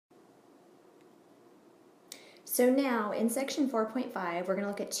So now in section 4.5, we're going to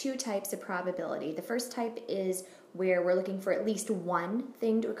look at two types of probability. The first type is where we're looking for at least one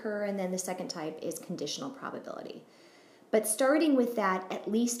thing to occur, and then the second type is conditional probability. But starting with that at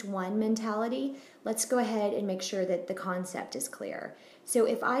least one mentality, let's go ahead and make sure that the concept is clear. So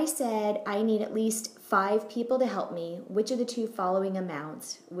if I said I need at least 5 people to help me, which of the two following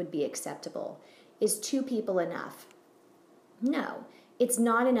amounts would be acceptable? Is 2 people enough? No, it's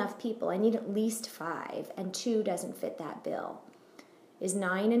not enough people. I need at least 5, and 2 doesn't fit that bill. Is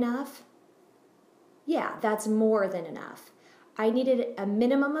 9 enough? Yeah, that's more than enough. I needed a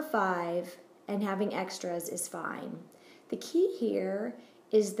minimum of 5, and having extras is fine. The key here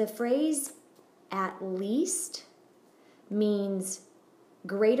is the phrase at least means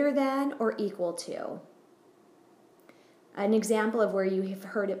greater than or equal to. An example of where you have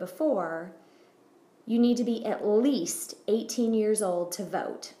heard it before, you need to be at least 18 years old to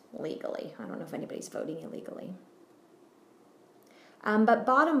vote legally. I don't know if anybody's voting illegally. But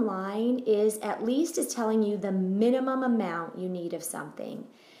bottom line is at least is telling you the minimum amount you need of something.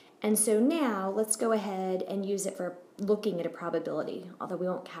 And so now let's go ahead and use it for looking at a probability, although we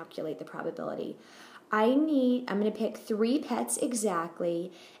won't calculate the probability. I'm going to pick 3 pets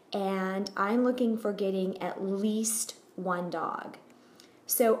exactly, and I'm looking for getting at least 1 dog.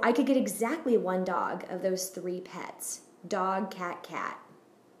 So I could get exactly 1 dog of those 3 pets, dog, cat, cat.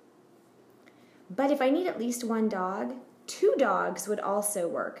 But if I need at least 1 dog, 2 dogs would also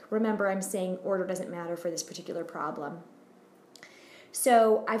work. Remember, I'm saying order doesn't matter for this particular problem.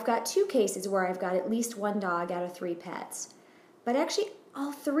 So I've got 2 cases where I've got at least 1 dog out of 3 pets. But actually,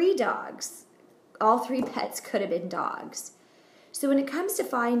 all 3 pets could have been dogs. So when it comes to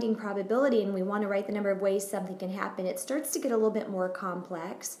finding probability and we want to write the number of ways something can happen, it starts to get a little bit more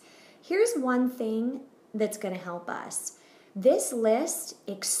complex. Here's one thing that's going to help us. This list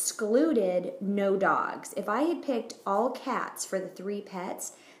excluded no dogs. If I had picked all cats for the 3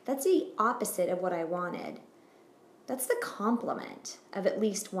 pets, that's the opposite of what I wanted. That's the complement of at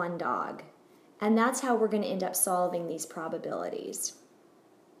least 1 dog. And that's how we're going to end up solving these probabilities.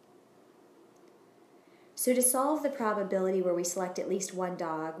 So to solve the probability where we select at least 1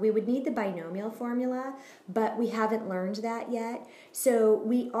 dog, we would need the binomial formula, but we haven't learned that yet. So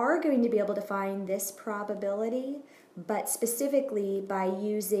we are going to be able to find this probability, but specifically by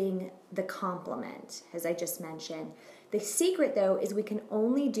using the complement, as I just mentioned. The secret, though, is we can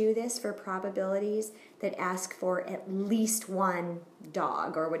only do this for probabilities that ask for at least 1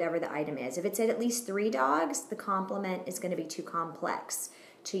 dog or whatever the item is. If it said at least 3 dogs, the complement is going to be too complex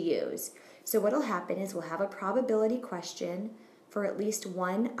to use. So what will happen is we'll have a probability question for at least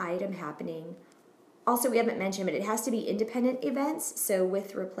 1 item happening. Also, we haven't mentioned, but it has to be independent events, so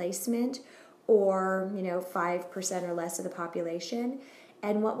with replacement or 5% or less of the population.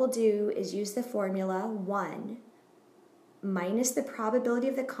 And what we'll do is use the formula 1 minus the probability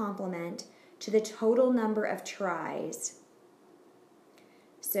of the complement to the total number of tries.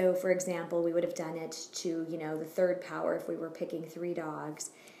 So for example, we would have done it to, the 3rd power if we were picking 3 dogs.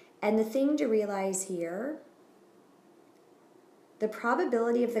 And the thing to realize here, the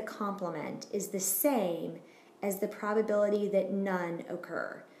probability of the complement is the same as the probability that none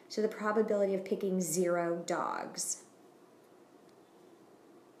occur. So the probability of picking 0 dogs.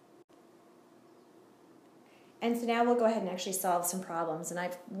 And so now we'll go ahead and actually solve some problems. And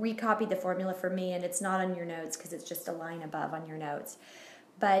I've recopied the formula for me, and it's not on your notes because it's just a line above on your notes.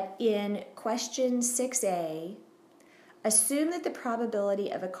 But in question 6a, assume that the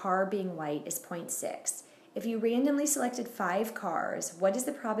probability of a car being white is 0.6. If you randomly selected 5 cars, what is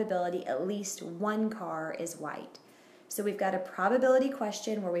the probability at least 1 car is white? So we've got a probability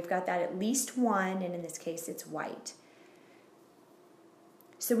question where we've got that at least 1, and in this case it's white.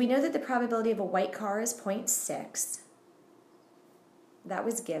 So we know that the probability of a white car is 0.6. That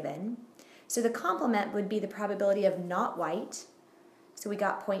was given. So the complement would be the probability of not white. So we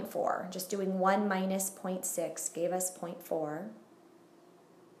got 0.4. Just doing 1 minus 0.6 gave us 0.4.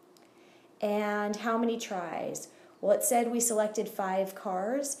 And how many tries? Well, it said we selected 5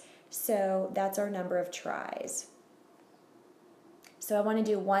 cars, so that's our number of tries. So I want to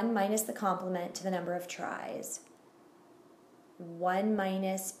do 1 minus the complement to the number of tries. 1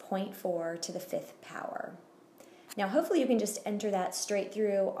 minus 0.4 to the 5th power. Now hopefully you can just enter that straight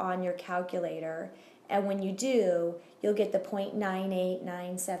through on your calculator, and when you do, you'll get the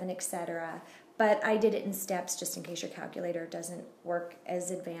 0.9897, etc. But I did it in steps just in case your calculator doesn't work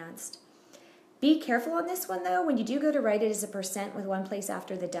as advanced. Be careful on this one though. When you do go to write it as a percent with 1 place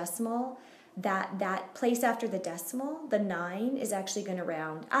after the decimal, that place after the decimal, the 9, is actually going to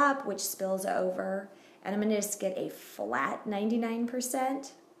round up, which spills over. And I'm going to just get a flat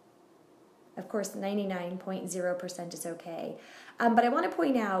 99%. Of course, 99.0% is okay. But I want to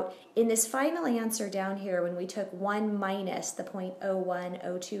point out, in this final answer down here, when we took 1 minus the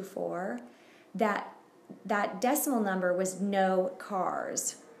 0.01024, that decimal number was no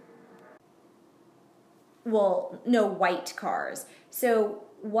cars. Well, no white cars. So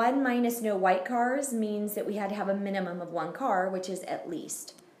 1 minus no white cars means that we had to have a minimum of 1 car, which is at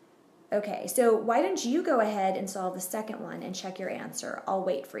least. Okay, so why don't you go ahead and solve the second one and check your answer. I'll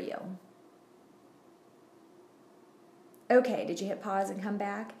wait for you. Okay, did you hit pause and come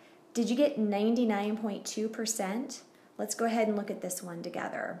back? Did you get 99.2%? Let's go ahead and look at this one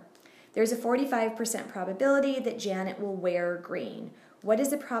together. There's a 45% probability that Janet will wear green. What is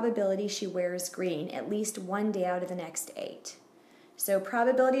the probability she wears green at least 1 day out of the next 8? So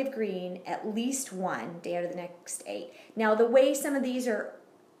probability of green at least 1 day out of the next 8. Now the way some of these are,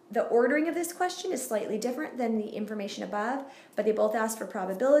 the ordering of this question is slightly different than the information above, but they both asked for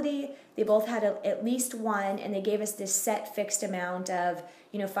probability, they both had at least 1, and they gave us this set fixed amount of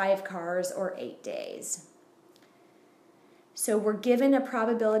 5 cars or 8 days. So we're given a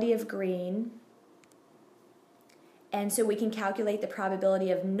probability of green, and so we can calculate the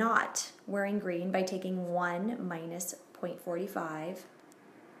probability of not wearing green by taking 1 minus 0.45.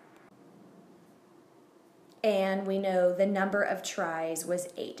 And we know the number of tries was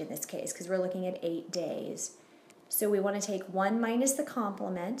 8 in this case, because we're looking at 8 days. So we want to take 1 minus the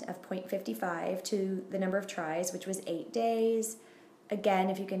complement of 0.55 to the number of tries, which was 8 days. Again,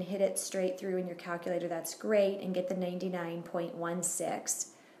 if you can hit it straight through in your calculator, that's great, and get the 99.16,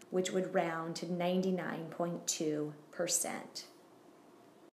 which would round to 99.2%.